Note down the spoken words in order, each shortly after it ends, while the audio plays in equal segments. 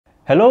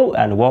Hello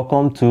and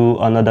welcome to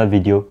another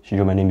video.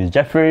 My name is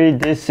Jeffrey.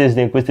 This is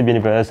the Inquisitive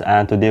Universe,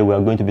 and today we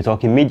are going to be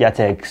talking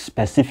MediaTek,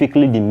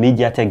 specifically the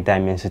MediaTek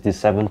Dimensity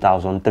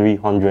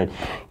 7300.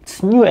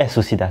 It's new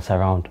SoC that's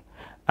around,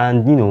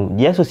 and you know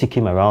the SoC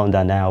came around,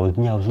 and I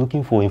was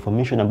looking for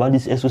information about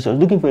this SoC. I was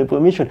looking for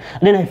information,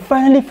 and then I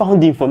finally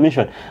found the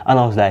information, and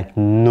I was like,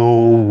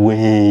 no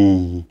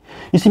way.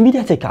 You see,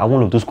 MediaTek are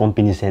one of those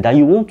companies that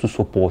you want to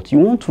support, you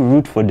want to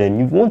root for them,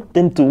 you want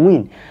them to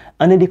win,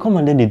 and then they come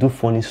and then they do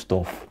funny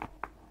stuff.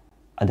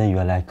 And then you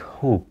are like,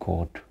 oh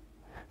God.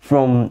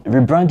 From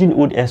rebranding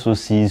old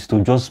SoCs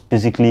to just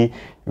basically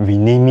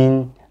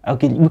renaming.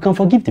 Okay, we can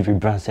forgive the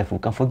rebrand stuff, we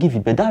can forgive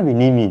it, but that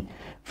renaming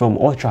from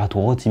Ultra to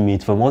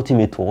Ultimate, from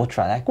Ultimate to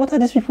Ultra, like what are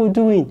these people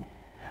doing?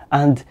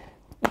 And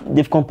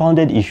they've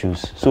compounded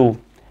issues. So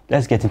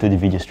let's get into the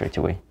video straight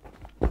away.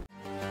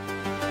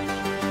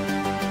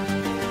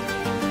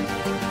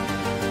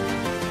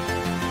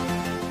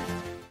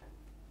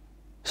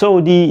 So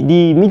the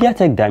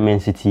MediaTek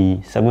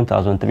Dimensity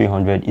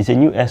 7300 is a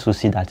new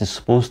SoC that is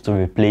supposed to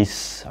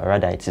replace, or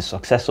rather it's a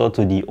successor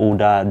to the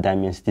older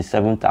Dimensity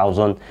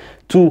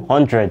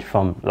 7200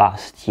 from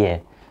last year.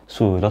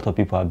 So a lot of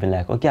people have been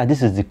like, okay,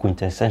 this is the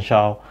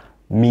quintessential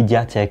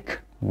MediaTek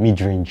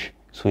mid-range.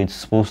 So it's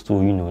supposed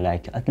to, you know,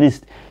 like at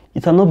least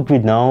it's an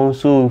upgrade now.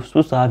 So it's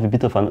supposed to have a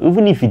bit of an,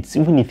 even if it's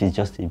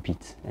just a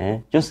bit,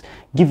 just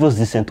give us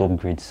decent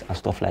upgrades and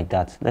stuff like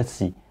that. Let's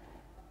see.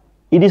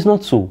 It is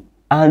not so.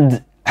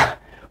 And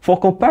for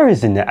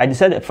comparison, I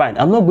decided, fine,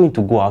 I'm not going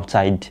to go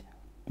outside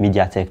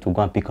MediaTek to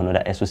go and pick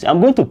another SoC.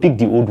 I'm going to pick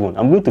the old one.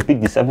 I'm going to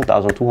pick the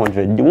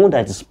 7200, the one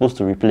that is supposed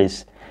to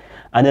replace.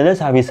 And then let's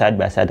have it side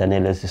by side and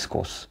then let's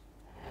discuss.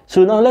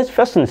 So now let's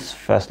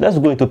let's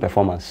go into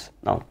performance.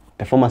 Now,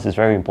 performance is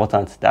very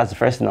important. That's the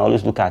first thing I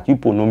always look at.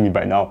 People know me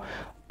by now.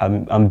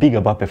 I'm big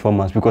about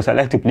performance because I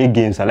like to play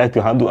games. I like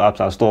to handle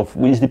apps and stuff.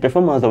 It's the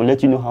performance that will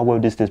let you know how well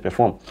these things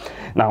perform.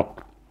 Now,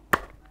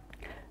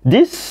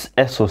 this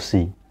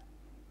SoC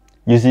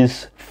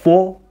uses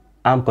 4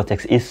 ARM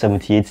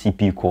Cortex-A78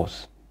 CPU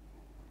cores.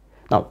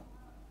 Now,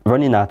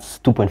 running at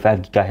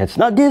 2.5 GHz.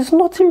 Now, there's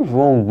nothing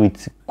wrong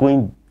with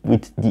going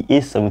with the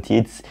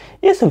A78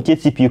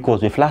 CPU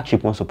cores, with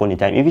flagship once upon a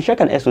time. If you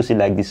check an SoC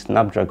like the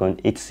Snapdragon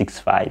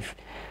 865,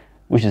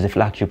 which is a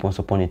flagship once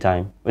upon a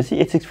time, was it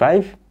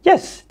 865?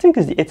 Yes, I think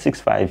it's the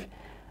 865.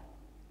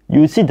 You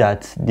will see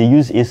that they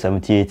use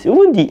A78.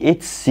 Even the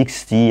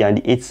 860 and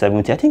the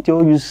 870, I think they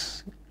all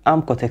use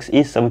ARM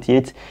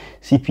Cortex-A78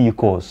 CPU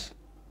cores.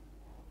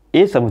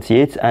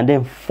 A78 and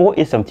then 4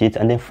 A78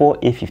 and then 4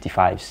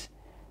 A55s.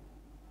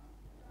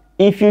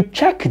 If you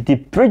check the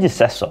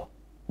predecessor,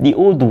 the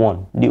old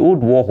one, the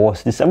old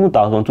warhorse, the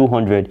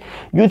 7200,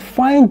 you'd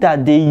find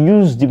that they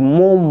use the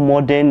more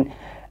modern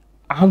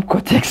ARM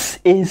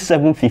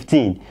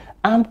Cortex-A715.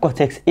 ARM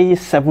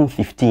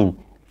Cortex-A715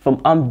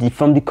 from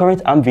the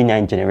current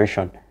ARMv9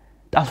 generation.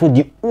 That's what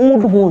the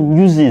old one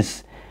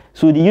uses.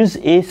 So they use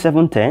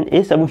A710,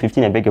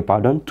 A715, I beg your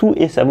pardon, 2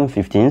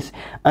 A715s,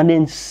 and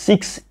then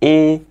 6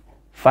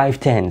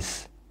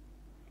 A510s.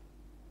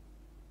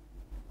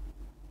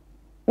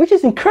 Which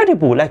is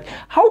incredible. Like,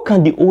 how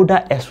can the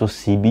older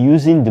SoC be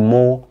using the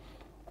more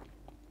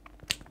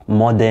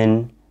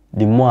modern,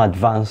 the more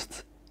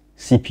advanced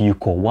CPU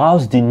core,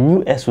 whilst the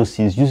new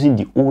SoC is using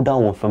the older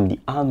one from the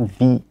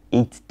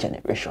ARMv8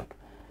 generation?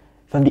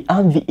 From the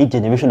ARMv8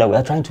 generation that we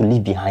are trying to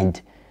leave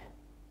behind,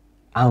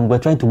 and we're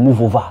trying to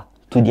move over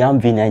to the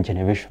ARMv9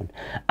 generation,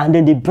 and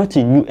then they brought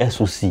a new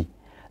SoC.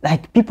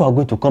 Like, people are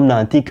going to come now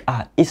and think,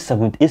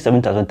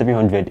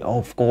 A7300,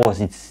 of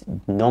course, its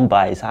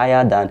number is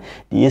higher than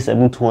the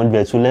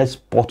A7200, so let's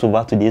port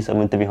over to the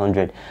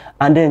A7300.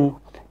 And then,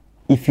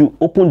 if you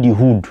open the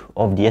hood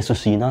of the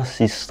SoC, you now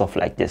see stuff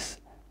like this.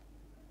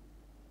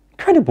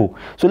 Incredible.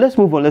 So let's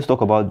move on. Let's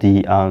talk about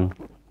the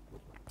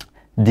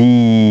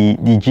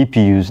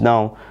GPUs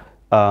now.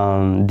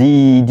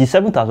 The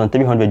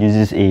 7300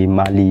 uses a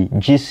Mali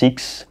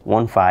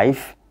G615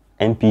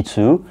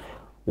 MP2,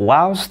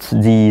 whilst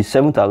the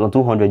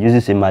 7200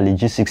 uses a Mali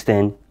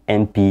G610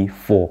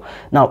 MP4.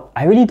 Now,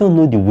 I really don't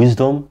know the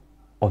wisdom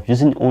of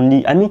using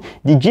only, I mean,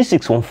 the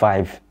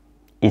G615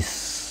 is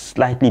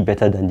slightly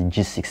better than the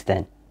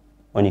G610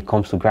 when it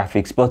comes to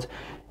graphics, but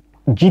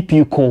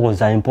GPU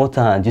cores are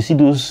important. You see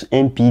those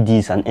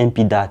MPDs and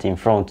MPDAT in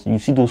front. You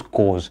see those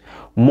cores.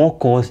 More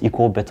cores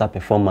equal better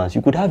performance.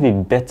 You could have a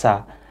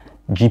better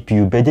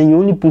GPU, but then you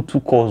only put 2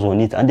 cores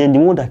on it, and then the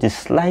one that is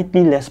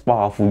slightly less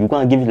powerful, you're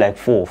going to give it like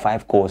 4 or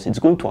 5 cores. It's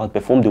going to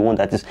outperform the one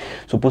that is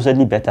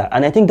supposedly better.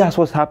 And I think that's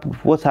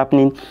what's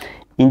happening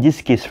in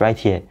this case right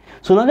here.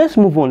 So now let's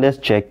move on. Let's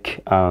check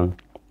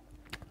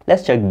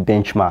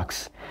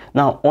benchmarks.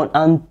 Now on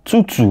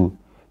Antutu,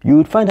 you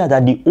would find out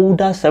that the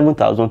older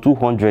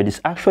 7200 is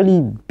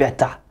actually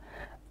better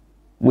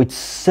with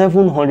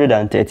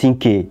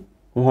 713K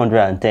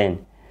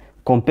 110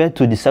 compared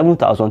to the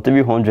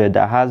 7300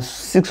 that has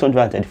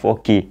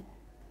 634K.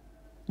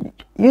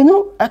 You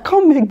know, I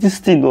can't make this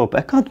thing up.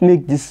 I can't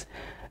make this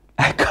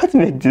I can't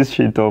make this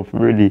shit up,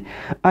 really.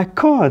 I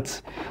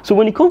can't. So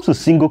when it comes to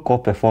single core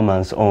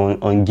performance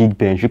on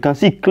Geekbench, you can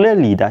see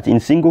clearly that in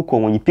single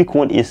core, when you pick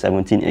one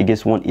A17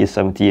 against one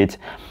A78,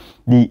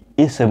 the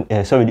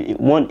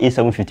one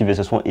A750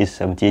 versus one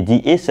A78,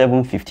 the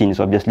A715 is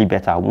obviously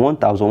better,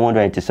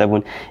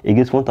 1187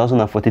 against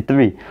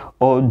 1043.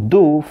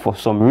 Although for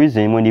some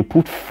reason, when they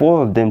put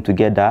four of them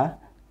together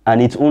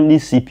and it's only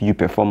CPU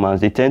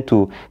performance,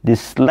 they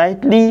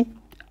slightly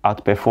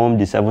outperform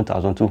the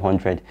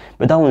 7200,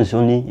 but that one is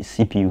only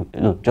CPU.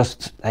 No,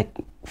 just like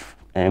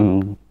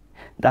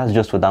that's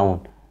just for that one.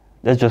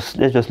 Let's just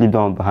leave that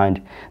one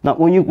behind. Now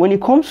when it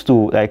comes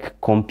to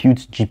like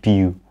compute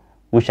GPU,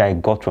 which I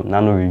got from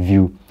Nano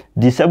Review,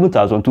 the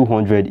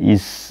 7200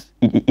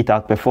 it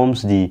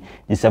outperforms the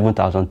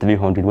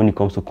 7300 when it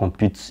comes to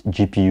compute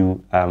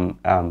GPU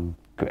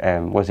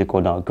what's it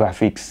called now,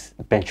 graphics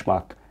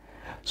benchmark.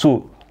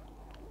 So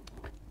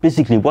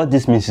basically what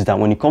this means is that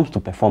when it comes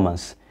to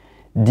performance,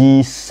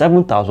 the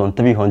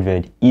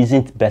 7300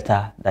 isn't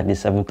better than the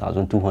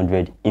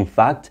 7200. In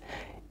fact,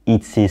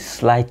 it's a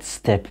slight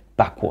step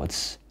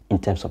backwards in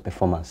terms of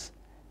performance,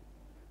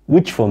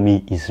 which for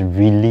me is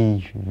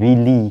really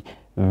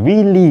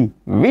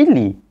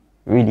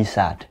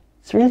sad.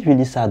 It's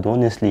really sad,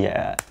 honestly.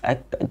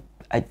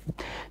 This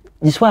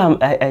is why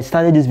I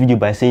started this video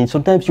by saying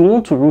sometimes you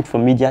want to root for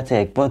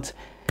MediaTek, but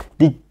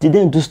they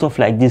then do stuff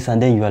like this, and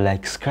then you're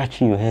like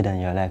scratching your head and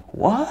you're like,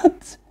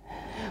 what?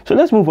 So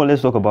let's move on.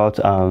 Let's talk about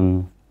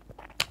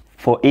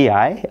for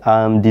AI.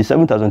 The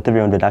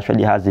 7300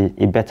 actually has a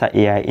better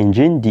AI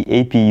engine, the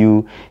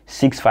APU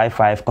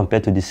 655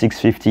 compared to the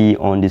 650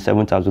 on the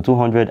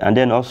 7200. And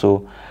then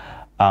also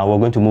we're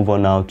going to move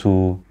on now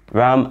to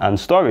RAM and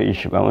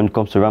storage. When it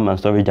comes to RAM and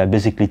storage, they're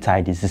basically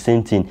tied. It's the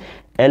same thing.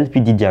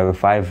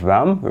 LPDDR5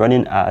 RAM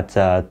running at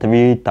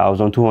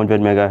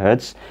 3200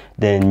 megahertz,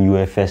 then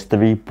UFS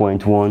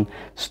 3.1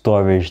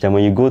 storage. Then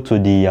when you go to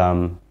the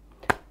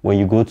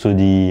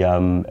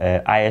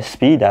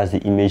ISP, that's the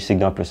image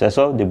signal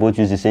processor, they both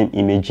use the same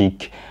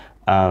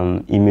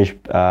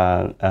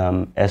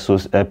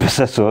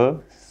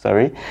processor.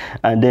 Sorry,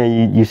 and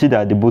then you see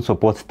that they both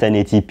support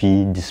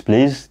 1080p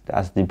displays.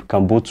 They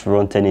can both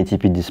run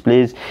 1080p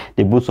displays.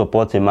 They both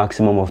support a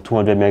maximum of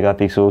 200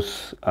 megapixel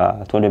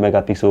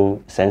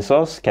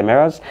sensors,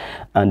 cameras,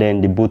 and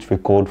then they both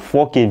record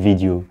 4K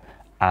video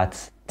at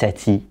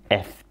 30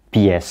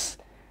 FPS.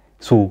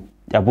 So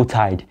they're both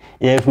tied.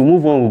 Yeah, if we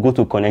move on, we'll go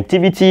to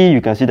connectivity.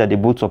 You can see that they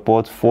both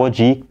support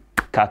 4G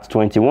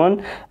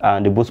Cat21,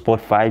 and they both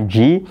support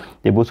 5G.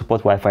 They both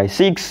support Wi-Fi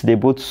 6. They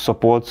both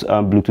support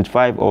Bluetooth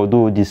 5,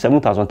 although the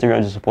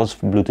 7300 supports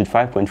Bluetooth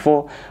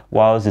 5.4,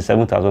 whilst the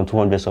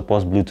 7200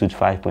 supports Bluetooth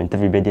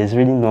 5.3. But there's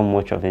really not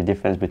much of a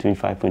difference between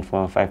 5.4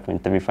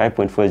 and 5.3.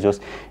 5.4 is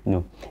just,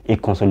 a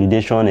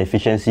consolidation,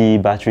 efficiency,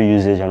 battery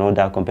usage, and all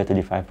that compared to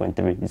the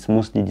 5.3. It's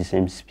mostly the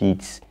same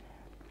speeds.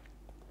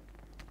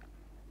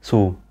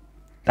 So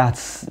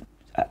that's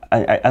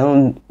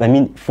I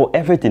mean for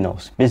everything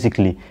else,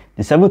 basically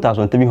the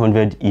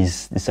 7300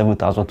 is the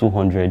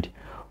 7200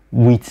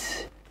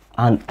 with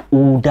an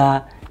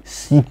older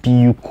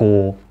CPU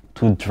core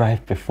to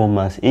drive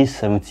performance,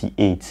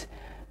 A78.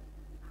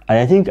 And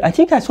I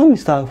think I saw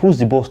Mr. Who's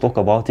the Boss talk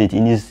about it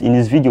in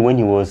his video when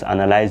he was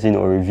analyzing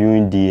or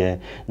reviewing the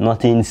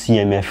Nothing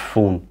CMF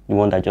phone, the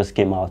one that just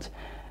came out.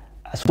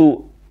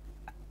 So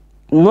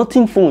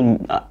Nothing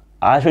phone are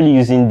actually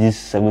using this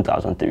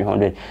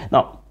 7300.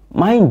 Now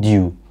mind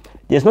you,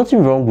 there's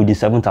nothing wrong with the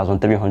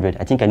 7300.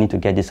 I think I need to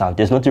get this out.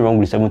 There's nothing wrong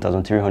with the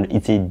 7300.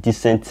 It's a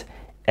decent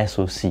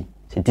SoC.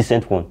 It's a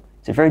decent one.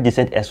 It's a very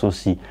decent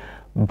SoC.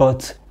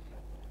 But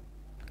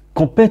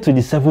compared to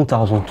the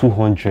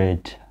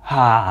 7200,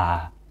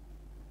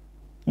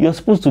 you're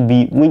supposed to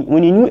be,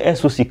 when a new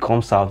SoC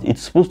comes out,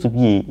 it's supposed to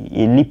be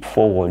a leap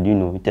forward,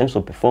 in terms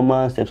of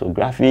performance, in terms of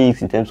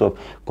graphics, in terms of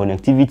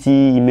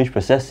connectivity, image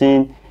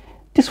processing.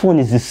 This one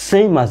is the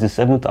same as the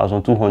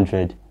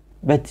 7200,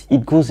 but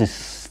it goes a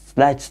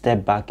slight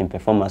step back in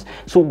performance.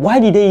 So why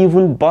did they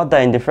even bother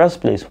in the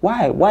first place?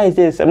 Why is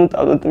there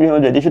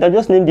 7300? They should have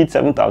just named it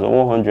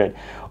 7100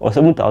 or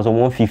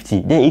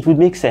 7150. Then it would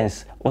make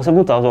sense. Or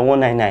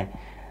 7199.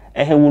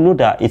 And we know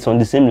that it's on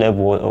the same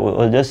level,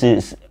 or just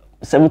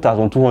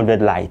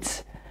 7200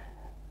 light.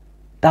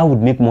 That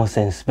would make more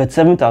sense. But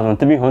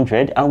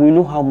 7300, and we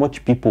know how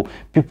much people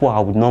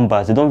are with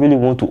numbers. They don't really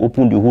want to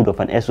open the hood of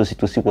an SoC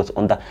to see what's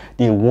under.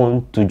 They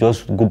want to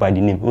just go by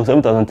the name. Oh,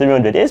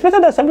 7300. It's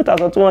better than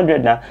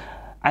 7200 now.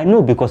 I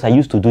know, because I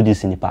used to do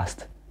this in the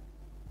past.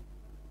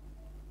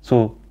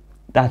 So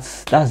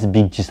that's the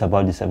big gist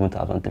about the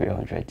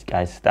 7300,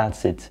 guys.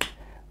 That's it.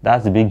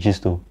 That's the big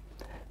gist though.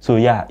 So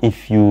yeah,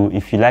 if you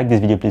like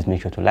this video, please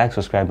make sure to like,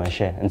 subscribe, and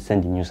share, and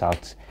send the news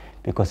out.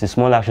 Because it's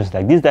small actions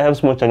like this that help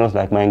small channels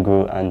like mine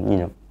grow,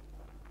 and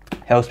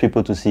helps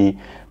people to see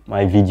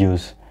my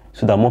videos,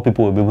 so that more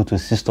people will be able to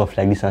see stuff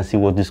like this and see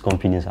what these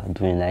companies are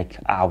doing. Like,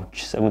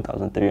 ouch,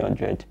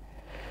 7300.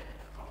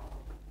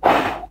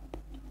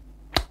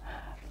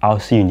 I'll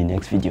see you in the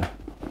next video.